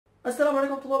Assalamu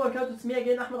alaikum wa rahmatullahi wa barakatuh. It's me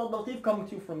again, Ahmed Abdelatif, coming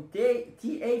to you from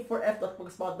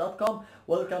ta4f.blogspot.com.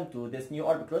 Welcome to this new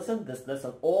Arabic lesson. This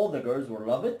lesson, all the girls will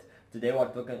love it. Today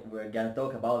we're gonna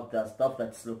talk about the stuff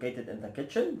that's located in the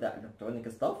kitchen, the electronic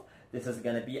stuff. This is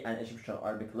gonna be an Egyptian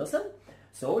Arabic lesson.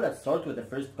 So let's start with the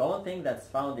first common thing that's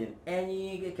found in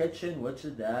any kitchen, which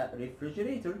is the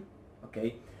refrigerator.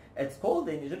 Okay, it's called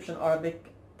in Egyptian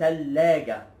Arabic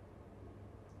تلاجة.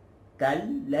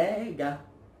 تلاجة.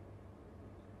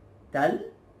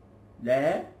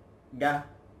 تلاجة.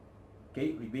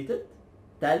 Okay, repeat it.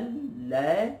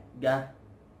 تلاجة.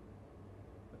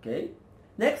 Okay.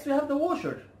 Next we have the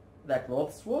washer, the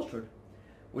clothes washer.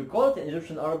 We call it in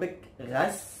Egyptian Arabic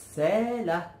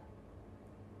غسالة.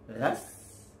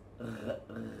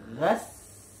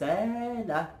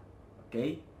 غسالة.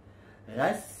 Okay.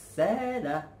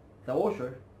 غسالة. The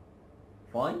washer.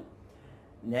 Fine.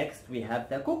 Next we have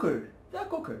the cooker. The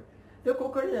cooker. The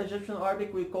cooker in Egyptian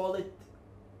Arabic we call it,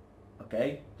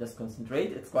 okay, just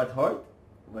concentrate, it's quite hard.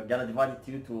 We're gonna divide it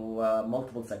into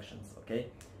multiple sections,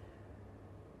 okay?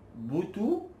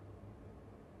 Butu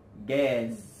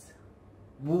gaz.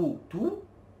 Butu,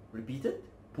 repeat it.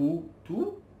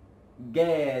 Butu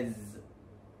gaz.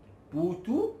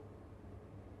 Butu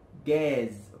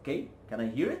gaz. Okay, can I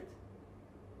hear it?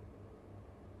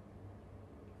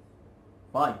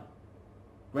 Fine.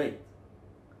 Great.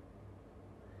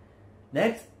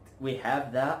 Next, we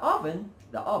have the oven.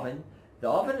 The oven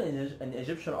in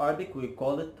Egyptian Arabic we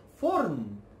call it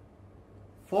فرن.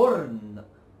 فرن.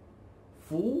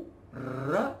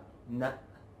 فرن.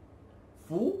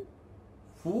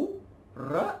 فرن.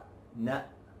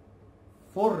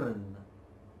 فرن.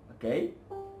 Okay?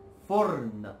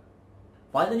 فرن.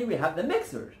 Finally, we have the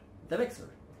mixer. The mixer.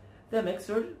 The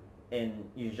mixer in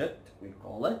Egypt we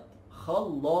call it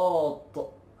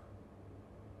خلاط.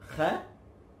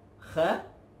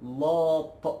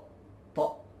 خلاط.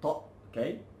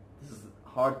 Okay, this is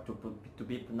hard to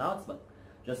be pronounced, but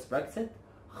just practice it.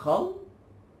 خلاط.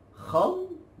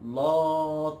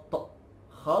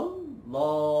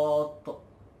 خلاط.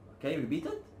 Okay, repeat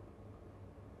it.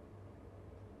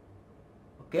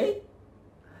 Okay,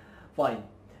 fine.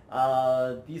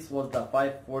 This was the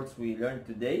 5 words we learned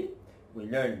today. We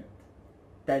learned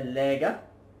تلاجة.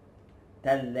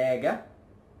 تلاجة.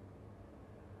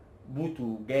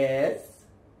 بوتاجاز.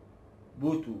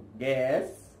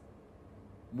 بوتاجاز.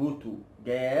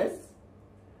 بوتاجاز.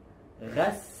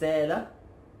 غسالة.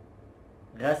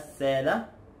 غسالة.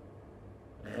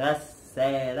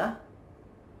 غسالة.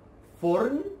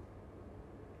 فرن.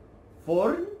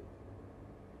 فرن.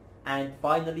 And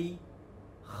finally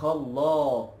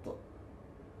خلاط.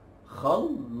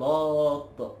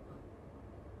 خلاط.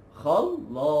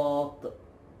 خلاط.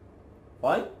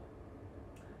 Fine.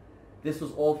 This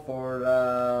was all for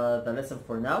the lesson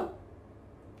for now.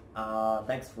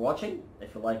 Thanks for watching.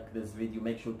 If you like this video,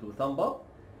 make sure to thumb up.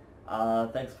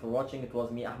 Thanks for watching. It was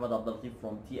me, Ahmed Abdelatif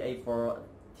from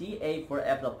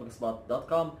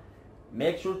ta4f.blogspot.com.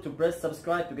 Make sure to press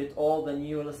subscribe to get all the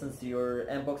new lessons to your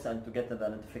inbox and to get the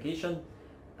notification.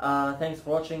 Thanks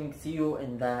for watching. See you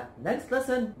in the next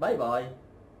lesson. Bye bye.